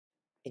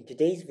In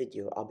today's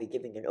video, I'll be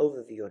giving an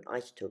overview on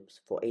isotopes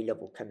for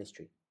A-level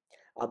chemistry.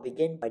 I'll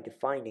begin by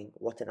defining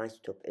what an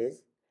isotope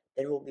is,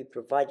 then we'll be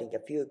providing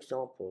a few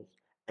examples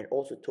and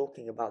also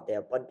talking about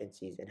their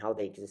abundances and how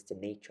they exist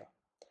in nature,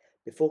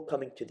 before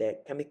coming to their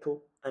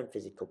chemical and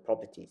physical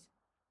properties.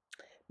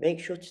 Make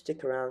sure to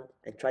stick around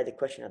and try the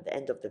question at the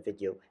end of the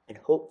video, and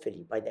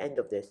hopefully by the end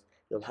of this,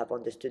 you'll have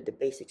understood the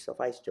basics of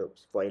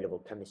isotopes for A-level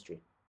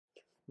chemistry.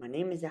 My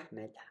name is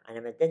Ahmed, and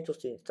I'm a dental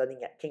student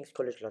studying at King's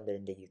College London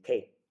in the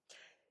UK.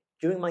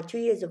 During my 2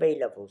 years of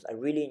A-levels, I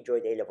really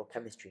enjoyed A-level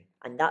chemistry,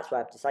 and that's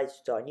why I've decided to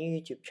start a new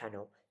YouTube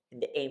channel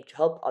in the aim to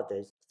help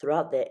others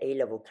throughout their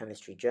A-level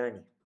chemistry journey,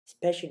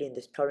 especially in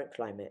this current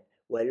climate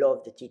where a lot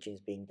of the teaching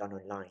is being done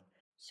online.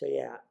 So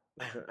yeah,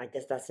 I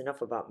guess that's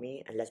enough about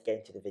me, and let's get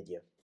into the video.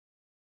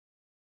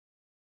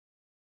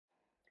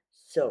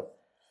 So,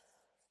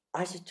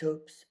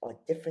 isotopes are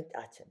different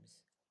atoms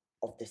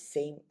of the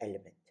same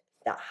element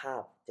that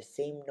have the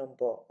same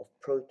number of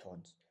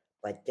protons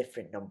but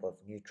different number of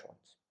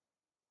neutrons.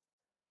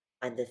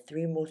 And the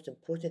three most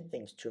important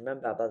things to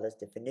remember about this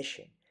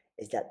definition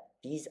is that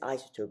these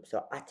isotopes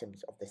are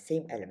atoms of the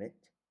same element,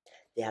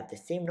 they have the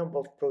same number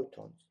of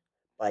protons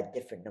but a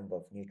different number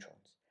of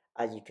neutrons,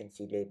 as you can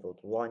see labeled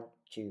 1,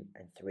 2,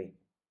 and 3.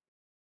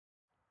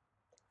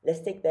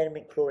 Let's take the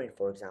element chlorine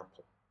for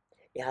example.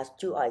 It has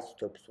two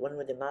isotopes, one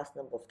with a mass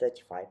number of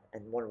 35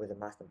 and one with a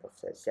mass number of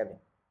 37,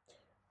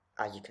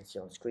 as you can see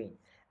on screen.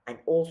 And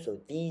also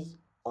these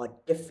are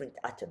different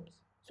atoms.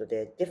 So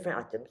they're different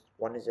atoms.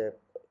 One is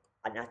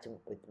an atom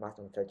with mass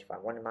number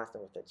 35, one mass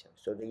number 37.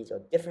 So these are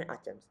different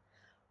atoms,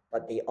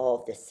 but they are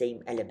of the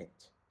same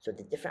element. So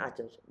the different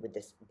atoms with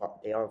this,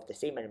 but they are of the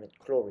same element,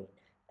 chlorine,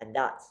 and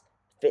that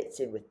fits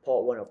in with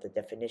part 1 of the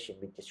definition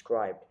we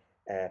described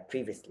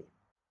previously.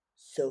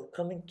 So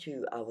coming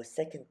to our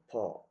second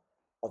part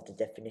of the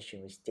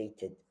definition we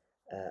stated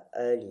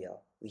earlier,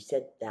 we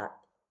said that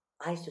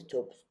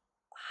isotopes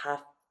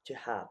have to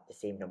have the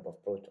same number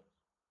of protons.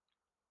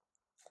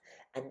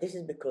 And this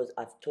is because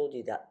I've told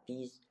you that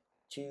these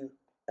two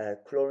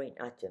chlorine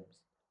atoms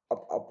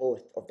are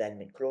both of the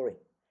element chlorine,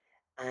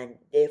 and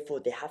therefore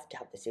they have to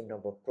have the same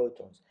number of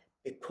protons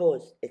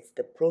because it's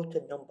the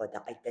proton number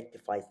that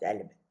identifies the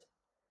element.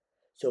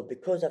 So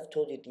because I've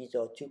told you these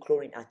are two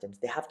chlorine atoms,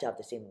 they have to have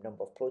the same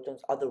number of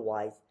protons,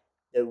 otherwise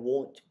there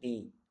won't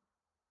be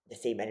the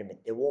same element.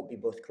 They won't be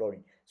both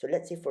chlorine. So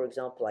let's say, for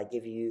example, I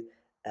give you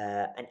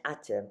an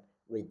atom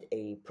with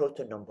a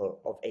proton number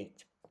of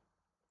 8.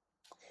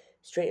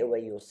 Straight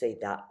away, you'll say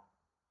that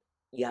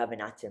you have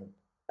an atom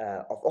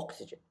of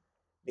oxygen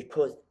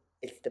because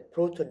it's the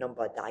proton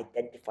number that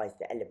identifies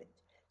the element.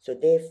 So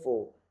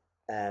therefore,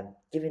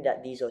 given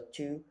that these are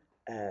two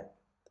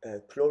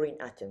chlorine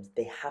atoms,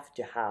 they have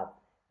to have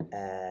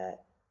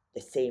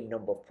the same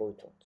number of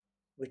protons,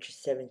 which is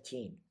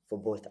 17 for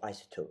both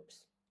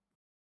isotopes.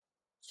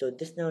 So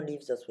this now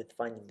leaves us with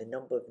finding the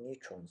number of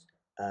neutrons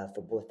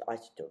for both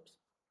isotopes.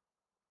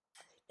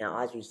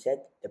 Now, as we said,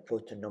 the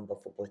proton number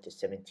for both is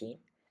 17,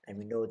 and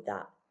we know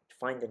that to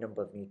find the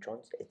number of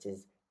neutrons, it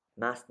is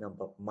mass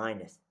number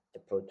minus the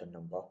proton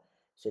number.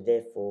 So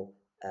therefore,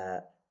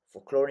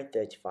 for chlorine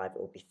 35, it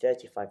will be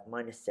 35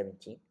 minus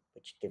 17,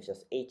 which gives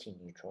us 18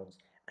 neutrons,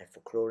 and for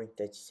chlorine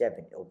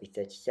 37, it will be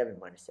 37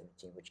 minus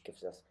 17, which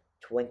gives us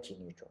 20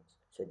 neutrons.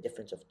 So a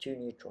difference of 2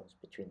 neutrons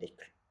between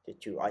the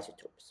two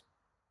isotopes.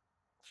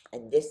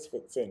 And this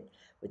fits in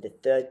with the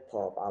third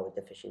part of our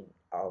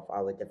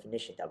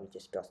definition that we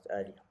discussed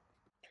earlier,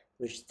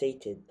 which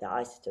stated that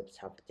isotopes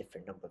have a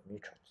different number of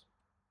neutrons.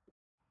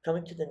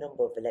 Coming to the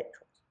number of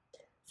electrons.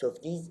 So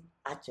if these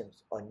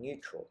atoms are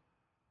neutral,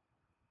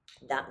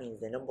 that means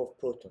the number of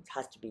protons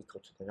has to be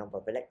equal to the number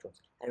of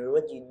electrons. And we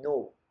already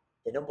know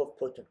the number of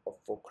protons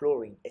for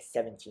chlorine is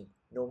 17,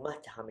 no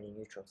matter how many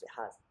neutrons it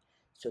has.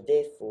 So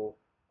therefore,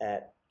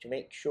 to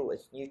make sure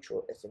it's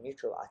a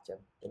neutral atom,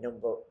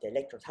 the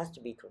electrons has to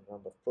be equal to the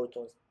number of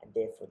protons, and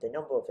therefore the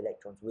number of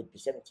electrons would be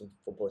 17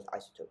 for both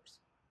isotopes.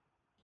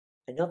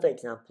 Another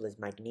example is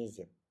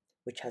magnesium,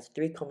 which has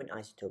 3 common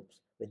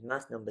isotopes with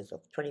mass numbers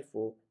of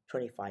 24,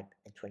 25,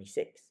 and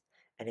 26.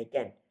 And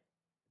again,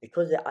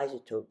 because they're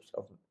isotopes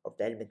of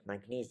the element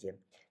magnesium,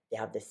 they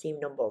have the same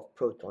number of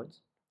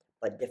protons,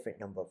 but different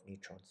number of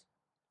neutrons.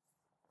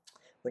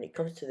 When it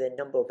comes to the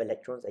number of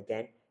electrons,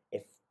 again,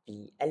 if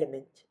the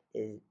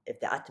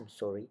atom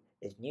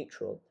is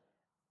neutral,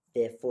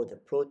 therefore the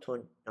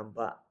proton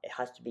number, it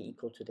has to be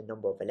equal to the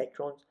number of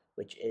electrons,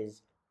 which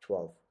is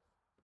 12.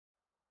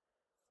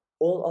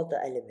 All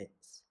other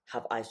elements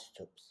have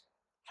isotopes.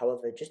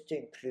 However, just to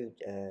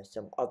include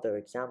some other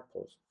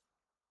examples,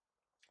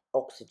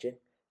 oxygen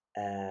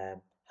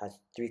has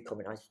 3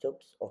 common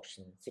isotopes,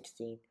 oxygen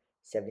 16,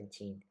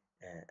 17,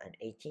 and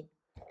 18.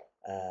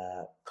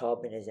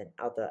 Carbon is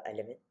another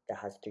element that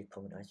has 3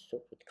 common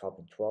isotopes with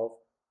carbon 12,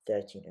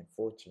 13, and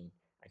 14,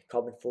 and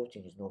carbon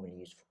 14 is normally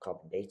used for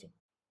carbon dating.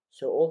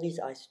 So all these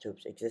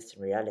isotopes exist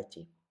in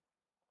reality.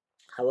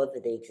 However,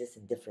 they exist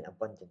in different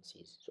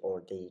abundances,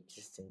 or they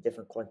exist in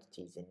different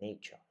quantities in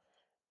nature.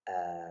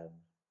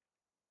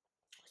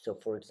 So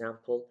for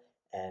example,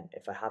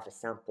 if I have a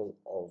sample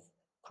of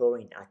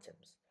chlorine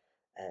atoms,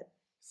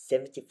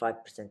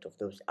 75% of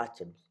those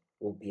atoms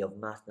will be of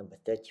mass number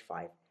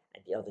 35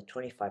 and the other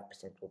 25%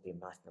 will be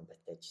mass number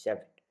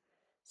 37.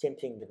 Same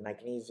thing with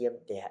magnesium,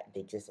 they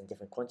exist in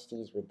different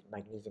quantities, with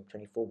magnesium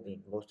 24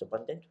 being most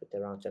abundant with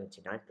around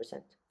 79%.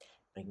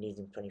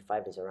 Magnesium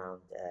 25 is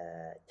around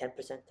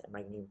 10% and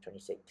magnesium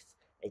 26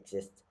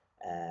 exists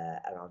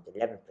around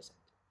 11%.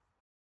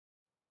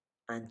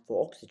 And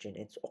for oxygen,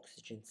 it's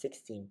oxygen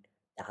 16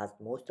 that has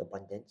most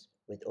abundance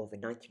with over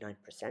 99%.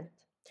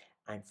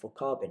 And for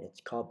carbon, it's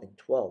carbon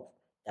 12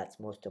 that's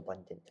most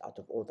abundant out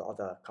of all the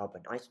other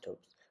carbon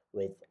isotopes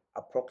with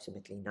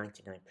approximately 99%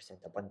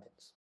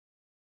 abundance.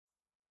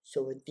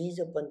 So with these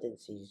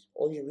abundances,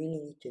 all you really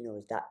need to know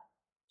is that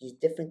these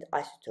different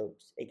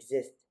isotopes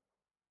exist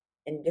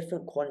in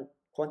different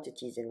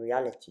quantities in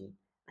reality,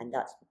 and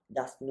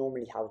that's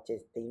normally how it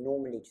is. They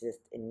normally exist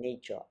in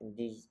nature in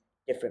these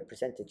different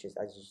percentages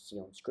as you see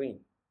on screen.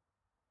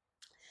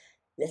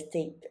 Let's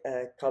take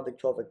carbon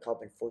 12 and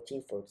carbon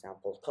 14 for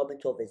example. Carbon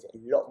 12 is a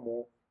lot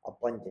more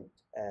abundant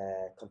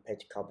compared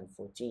to carbon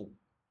 14,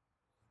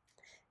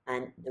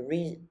 and the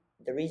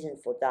reason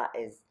for that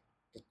is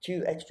the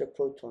two extra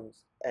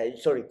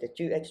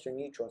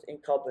neutrons in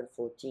carbon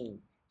 14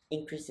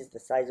 increases the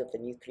size of the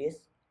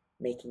nucleus,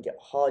 making it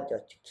harder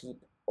to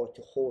keep or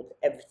to hold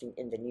everything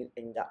in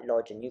that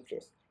larger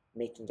nucleus,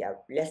 making it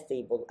less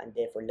stable and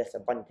therefore less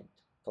abundant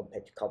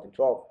compared to carbon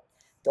 12.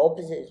 The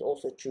opposite is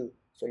also true.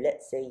 So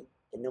let's say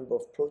the number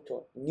of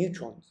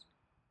neutrons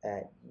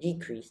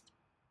decreased,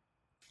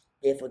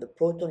 therefore the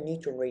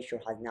proton-neutron ratio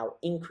has now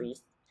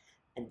increased,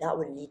 and that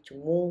will lead to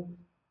more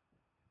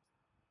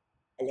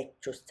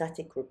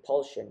electrostatic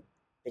repulsion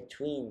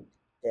between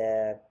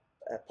the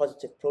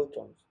positive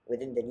protons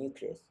within the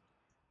nucleus,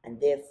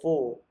 and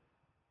therefore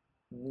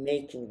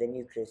making the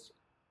nucleus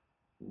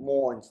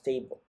more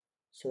unstable.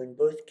 So in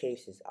both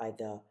cases,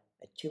 either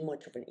too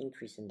much of an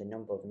increase in the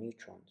number of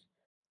neutrons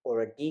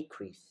or a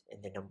decrease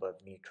in the number of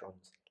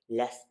neutrons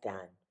less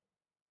than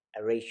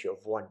a ratio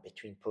of 1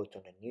 between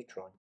proton and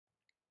neutron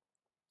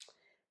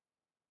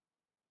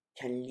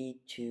can lead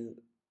to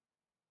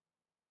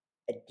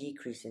a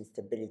decrease in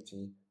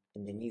stability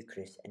in the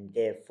nucleus, and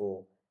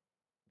therefore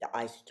the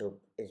isotope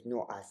is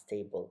not as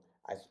stable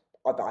as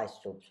other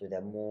isotopes with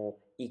a more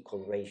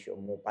equal ratio,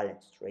 more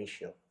balanced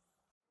ratio.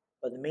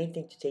 But the main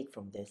thing to take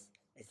from this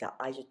is that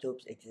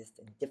isotopes exist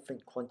in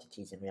different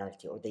quantities in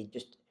reality, or they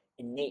just,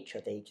 in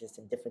nature, they exist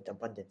in different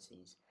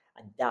abundances,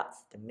 and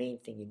that's the main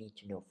thing you need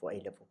to know for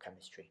A-level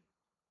chemistry.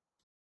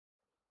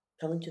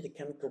 Coming to the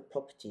chemical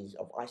properties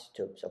of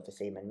isotopes of the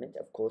same element,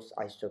 of course,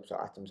 isotopes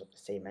are atoms of the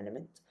same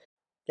element.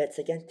 Let's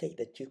again take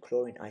the two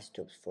chlorine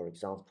isotopes for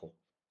example.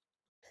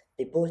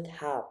 They both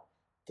have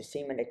the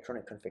same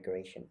electronic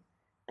configuration,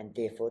 and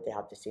therefore they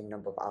have the same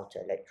number of outer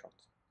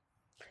electrons.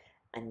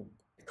 And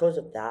because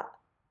of that,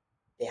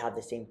 they have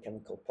the same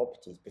chemical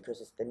properties,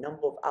 because it's the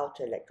number of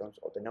outer electrons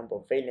or the number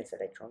of valence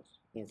electrons,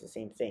 means the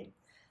same thing,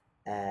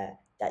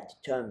 that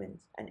determines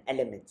an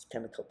element's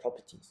chemical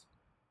properties.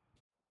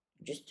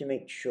 Just to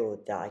make sure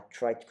that I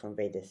try to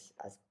convey this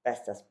as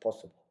best as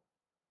possible,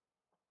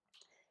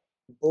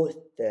 both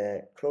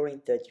the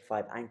chlorine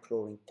 35 and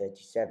chlorine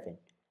 37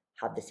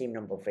 have the same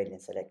number of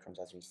valence electrons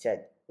as we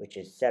said, which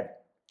is 7,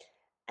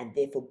 and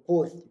therefore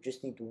both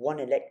just need 1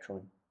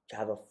 electron to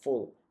have a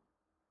full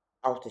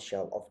outer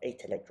shell of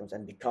 8 electrons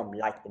and become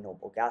like the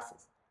noble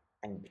gases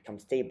and become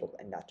stable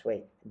in that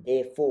way.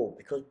 Therefore,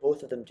 because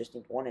both of them just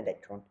need 1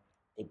 electron,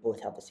 they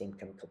both have the same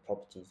chemical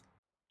properties.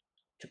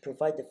 To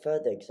provide a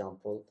further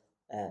example,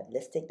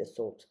 let's take the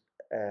salt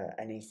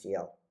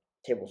NaCl,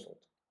 table salt.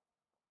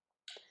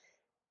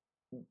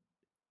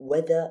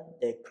 Whether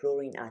the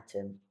chlorine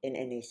atom in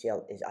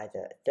NaCl is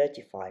either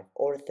 35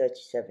 or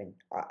 37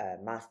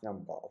 mass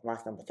number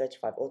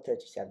 35 or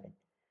 37,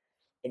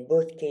 in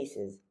both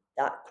cases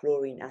that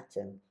chlorine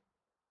atom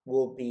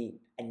will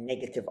be a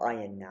negative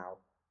ion now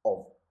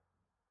of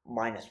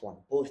 -1.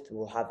 Both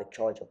will have a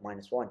charge of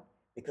 -1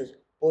 because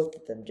both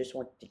of them just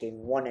want to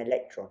gain 1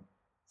 electron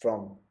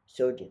from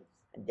sodium,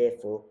 and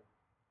therefore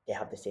they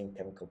have the same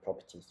chemical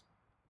properties.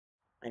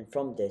 And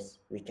from this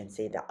we can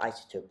say that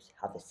isotopes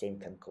have the same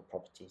chemical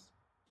properties.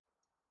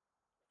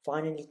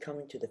 Finally,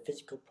 coming to the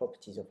physical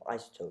properties of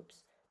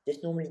isotopes,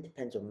 this normally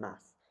depends on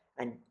mass,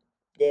 and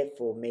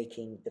therefore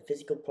making the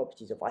physical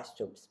properties of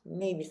isotopes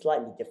may be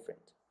slightly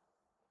different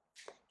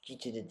due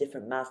to the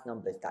different mass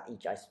numbers that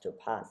each isotope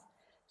has.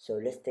 So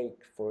let's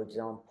take, for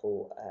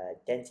example,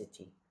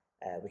 density,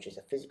 which is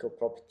a physical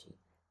property,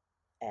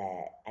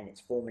 and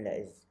its formula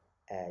is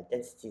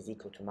density is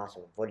equal to mass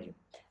over volume.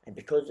 And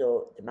because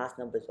the mass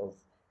numbers of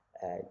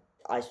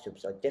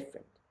isotopes are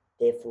different,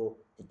 therefore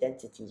the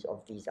densities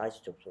of these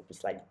isotopes will be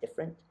slightly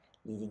different,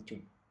 leading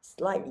to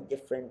slightly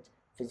different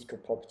physical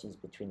properties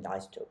between the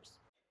isotopes.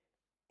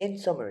 In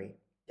summary,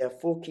 there are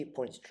 4 key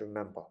points to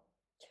remember.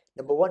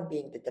 Number 1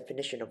 being the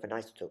definition of an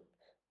isotope,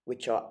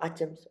 which are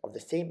atoms of the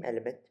same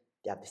element,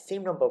 they have the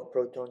same number of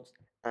protons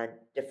and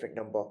different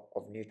number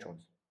of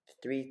neutrons.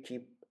 3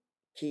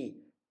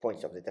 key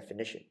points of the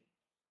definition.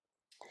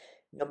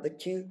 Number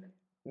 2,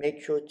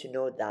 make sure to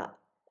know that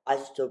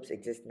Isotopes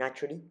exist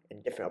naturally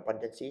in different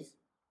abundances.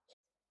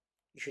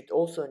 You should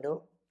also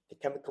know the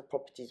chemical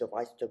properties of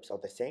isotopes are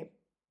the same.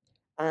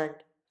 And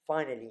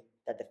finally,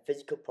 that the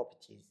physical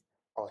properties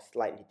are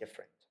slightly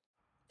different.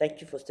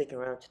 Thank you for sticking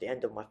around to the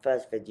end of my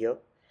first video,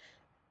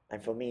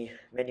 and for me,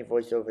 many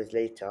voiceovers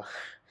later.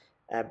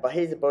 But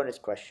here's a bonus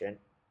question.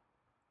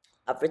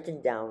 I've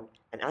written down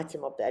an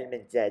atom of the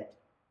element Z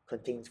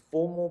contains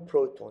 4 more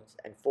protons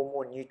and 4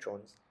 more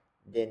neutrons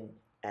than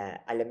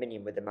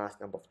aluminium with a mass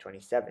number of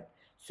 27.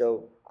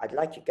 So I'd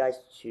like you guys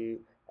to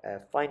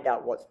find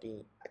out what's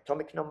the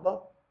atomic number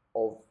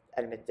of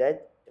element Z,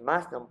 the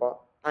mass number,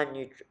 and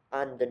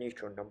the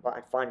neutron number,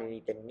 and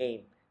finally the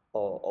name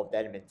of the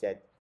element Z.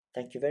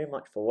 Thank you very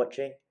much for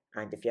watching,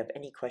 and if you have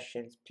any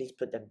questions, please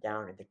put them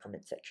down in the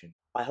comment section.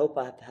 I hope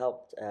I have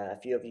helped a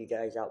few of you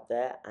guys out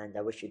there, and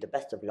I wish you the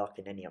best of luck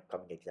in any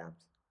upcoming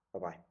exams. Bye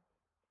bye.